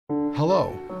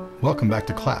Hello, welcome back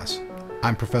to class.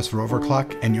 I'm Professor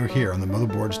Overclock and you're here on the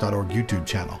Motherboards.org YouTube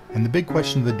channel. And the big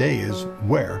question of the day is,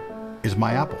 where is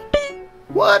my apple?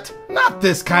 What? Not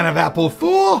this kind of apple,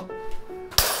 fool!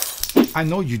 I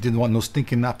know you didn't want no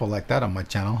stinking apple like that on my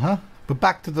channel, huh? But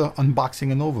back to the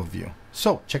unboxing and overview.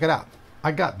 So, check it out.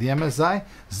 I got the MSi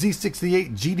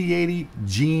Z68A-GD80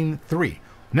 Gen 3.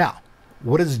 Now,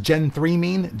 what does Gen 3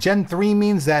 mean? Gen 3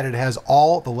 means that it has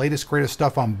all the latest, greatest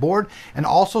stuff on board and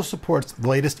also supports the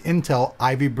latest Intel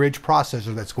Ivy Bridge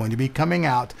processor that's going to be coming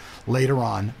out later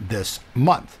on this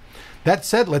month. That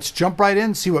said, let's jump right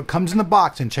in, see what comes in the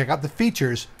box, and check out the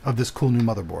features of this cool new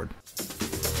motherboard.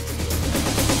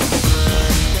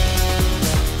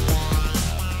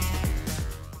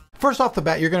 First off the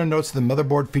bat, you're going to notice the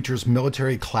motherboard features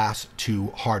military class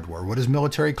 2 hardware. What is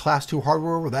military class 2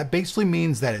 hardware? Well, that basically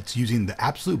means that it's using the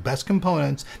absolute best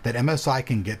components that MSi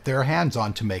can get their hands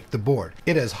on to make the board.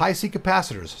 It has high C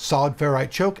capacitors, solid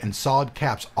ferrite choke, and solid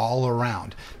caps all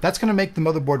around. That's going to make the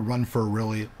motherboard run for a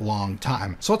really long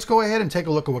time. So let's go ahead and take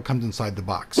a look at what comes inside the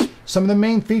box. Some of the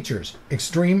main features: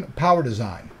 extreme power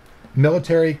design,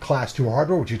 military class 2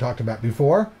 hardware, which you talked about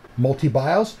before,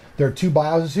 multi-BIOS. There are two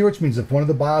BIOSes here, which means if one of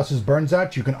the BIOSes burns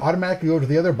out, you can automatically go to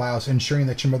the other BIOS, ensuring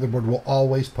that your motherboard will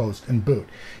always post and boot.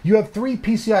 You have 3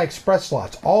 PCI Express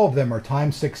slots. All of them are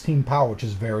 ×16 power, which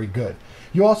is very good.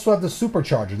 You also have the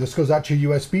supercharger. This goes out to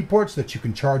your USB port so that you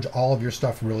can charge all of your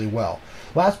stuff really well.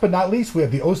 Last but not least, we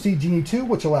have the OC Genie 2,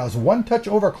 which allows one-touch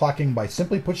overclocking by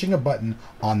simply pushing a button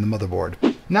on the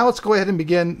motherboard. Now let's go ahead and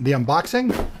begin the unboxing.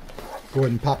 Go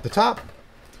ahead and pop the top.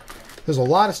 There's a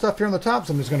lot of stuff here on the top,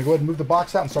 so I'm just going to go ahead and move the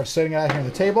box out and start setting it out here on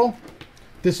the table.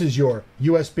 This is your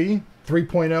USB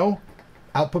 3.0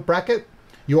 output bracket.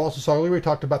 You also saw earlier we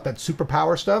talked about that super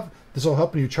power stuff. This will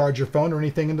help when you charge your phone or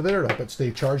anything into there to help it stay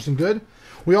charged and good.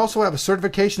 We also have a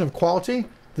certification of quality.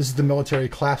 This is the military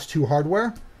class 2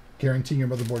 hardware, guaranteeing your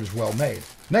motherboard is well made.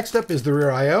 Next up is the rear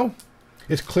I/O.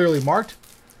 It's clearly marked.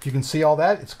 If you can see all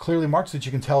that, it's clearly marked so that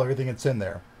you can tell everything that's in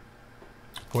there.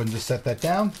 Go ahead and just set that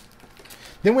down.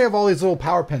 Then we have all these little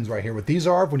power pins right here. What these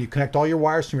are, when you connect all your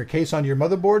wires from your case onto your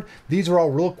motherboard, these are all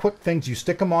real quick things. You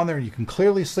stick them on there and you can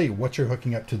clearly see what you're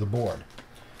hooking up to the board.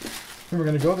 Then we're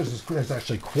going to go, there's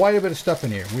actually quite a bit of stuff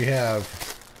in here. We have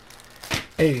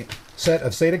a set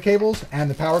of SATA cables and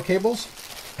the power cables,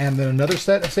 and then another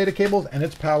set of SATA cables and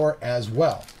its power as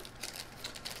well.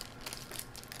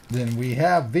 Then we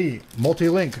have the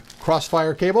multi-link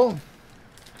crossfire cable.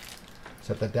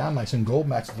 Set that down nice and gold,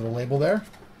 matches the label there.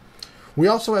 We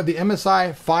also have the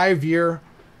MSi 5-year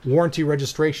warranty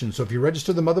registration. So if you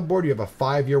register the motherboard, you have a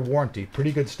 5-year warranty.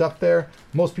 Pretty good stuff there.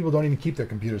 Most people don't even keep their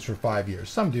computers for 5 years.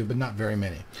 Some do, but not very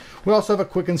many. We also have a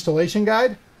quick installation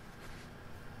guide.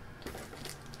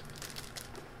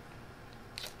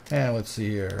 And let's see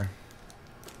here.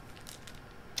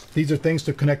 These are things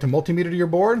to connect a multimeter to your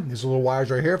board. These are little wires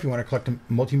right here. If you want to connect a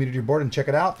multimeter to your board and check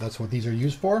it out, that's what these are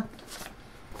used for.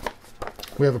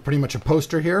 We have pretty much a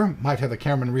poster here. Might have the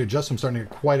cameraman readjust. I'm starting to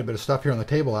get quite a bit of stuff here on the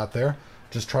table out there.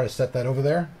 Just try to set that over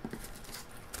there.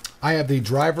 I have the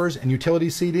drivers and utility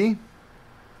CD.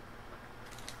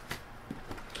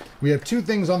 We have two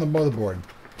things on the motherboard.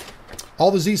 All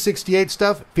the Z68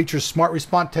 stuff features Smart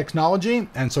Response technology,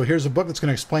 and so here's a book that's going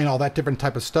to explain all that different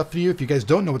type of stuff to you. If you guys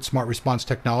don't know what Smart Response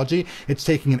technology, it's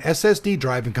taking an SSD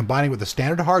drive and combining with a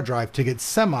standard hard drive to get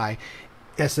semi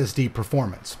SSD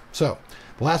performance. So,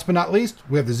 last but not least,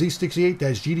 we have the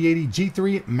Z68A-GD80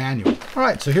 G3 manual. All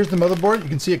right, so here's the motherboard. You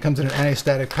can see it comes in an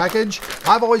anti-static package.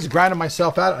 I've always grounded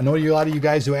myself out. I know a lot of you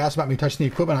guys who ask about me touching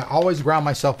the equipment. I always ground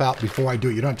myself out before I do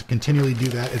it. You don't have to continually do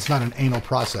that. It's not an anal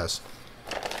process.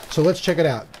 So let's check it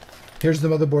out. Here's the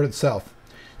motherboard itself.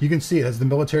 You can see it has the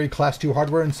military class 2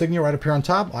 hardware insignia right up here on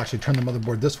top. I'll actually turn the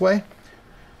motherboard this way.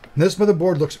 And this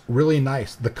motherboard looks really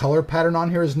nice. The color pattern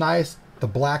on here is nice. The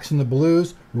blacks and the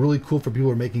blues, really cool for people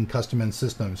who are making custom end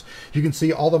systems. You can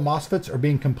see all the MOSFETs are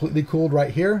being completely cooled right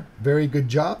here. Very good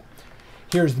job.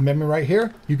 Here's the memory right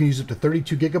here. You can use up to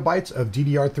 32 gigabytes of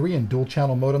DDR3 and dual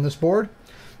channel mode on this board.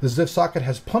 The ZIF socket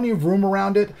has plenty of room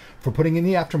around it for putting in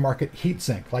the aftermarket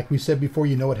heatsink. Like we said before,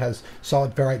 you know it has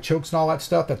solid ferrite chokes and all that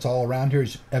stuff. That's all around here,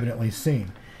 as evidently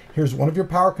seen. Here's one of your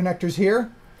power connectors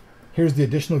here. Here's the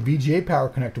additional VGA power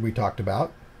connector we talked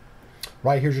about.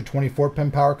 Right here's your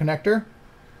 24-pin power connector.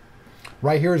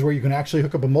 Right here is where you can actually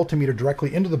hook up a multimeter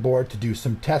directly into the board to do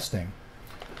some testing.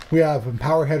 We have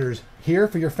power headers here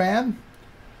for your fan.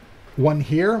 One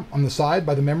here on the side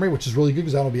by the memory, which is really good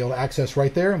because that'll be able to access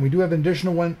right there. And we do have an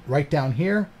additional one right down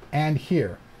here and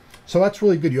here. So that's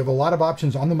really good. You have a lot of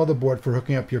options on the motherboard for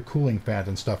hooking up your cooling fans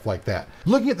and stuff like that.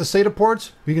 Looking at the SATA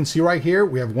ports, you can see right here,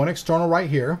 we have one external right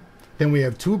here. Then we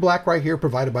have two black right here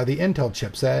provided by the Intel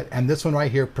chipset, and this one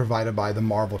right here provided by the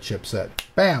Marvel chipset.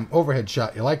 Bam, overhead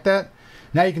shot. You like that?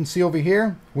 Now you can see over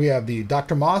here, we have the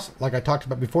Dr. Moss. Like I talked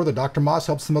about before, the Dr. Moss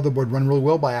helps the motherboard run really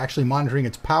well by actually monitoring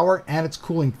its power and its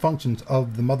cooling functions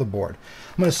of the motherboard.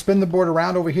 I'm going to spin the board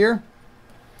around over here.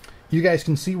 You guys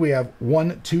can see we have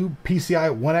 1, 2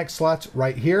 PCI 1X slots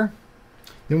right here.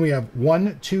 Then we have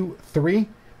 1, 2, 3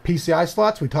 PCI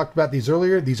slots. We talked about these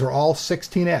earlier. These are all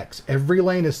 16X. Every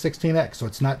lane is 16X, so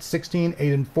it's not 16,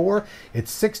 8, and 4.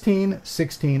 It's 16,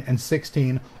 16, and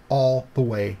 16 all the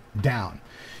way down.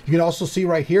 You can also see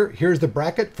right here, here's the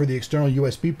bracket for the external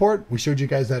USB port. We showed you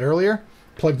guys that earlier.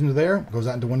 Plugged into there, goes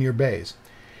out into one of your bays.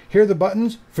 Here are the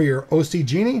buttons for your OC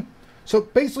Genie. So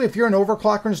basically, if you're an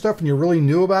overclocker and stuff and you're really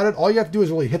new about it, all you have to do is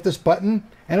really hit this button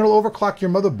and it'll overclock your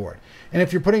motherboard. And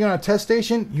if you're putting it on a test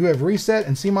station, you have reset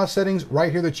and CMOS settings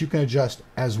right here that you can adjust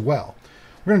as well.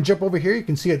 We're going to jump over here. You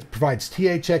can see it provides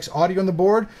THX audio on the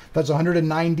board. That's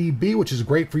 109 dB, which is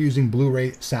great for using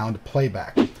Blu-ray sound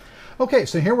playback. Okay,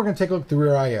 so here we're going to take a look at the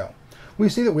rear I/O. We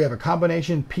see that we have a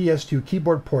combination PS2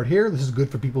 keyboard port here. This is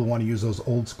good for people who want to use those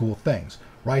old school things.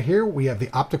 Right here, we have the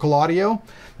optical audio.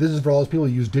 This is for all those people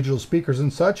who use digital speakers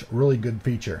and such. Really good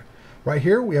feature. Right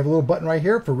here, we have a little button right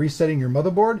here for resetting your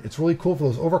motherboard. It's really cool for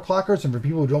those overclockers and for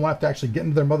people who don't want to actually get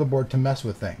into their motherboard to mess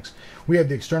with things. We have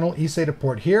the external eSATA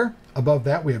port here. Above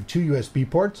that, we have two USB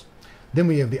ports. Then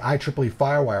we have the IEEE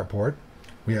FireWire port.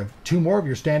 We have two more of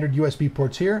your standard USB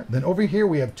ports here. Then over here,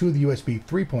 we have two of the USB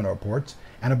 3.0 ports.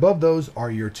 And above those are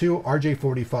your two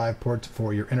RJ45 ports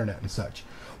for your internet and such.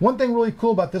 One thing really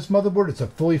cool about this motherboard, it's a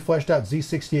fully fleshed out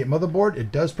Z68 motherboard.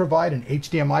 It does provide an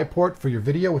HDMI port for your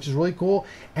video, which is really cool,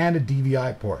 and a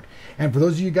DVI port. And for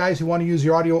those of you guys who want to use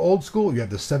your audio old school, you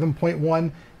have the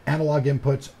 7.1 analog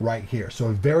inputs right here. So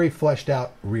a very fleshed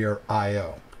out rear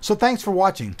I/O. So thanks for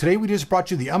watching. Today we just brought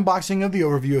you the unboxing of the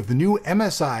overview of the new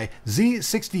MSi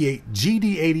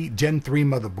Z68A-GD80 Gen 3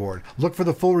 motherboard. Look for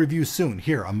the full review soon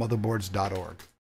here on Motherboards.org.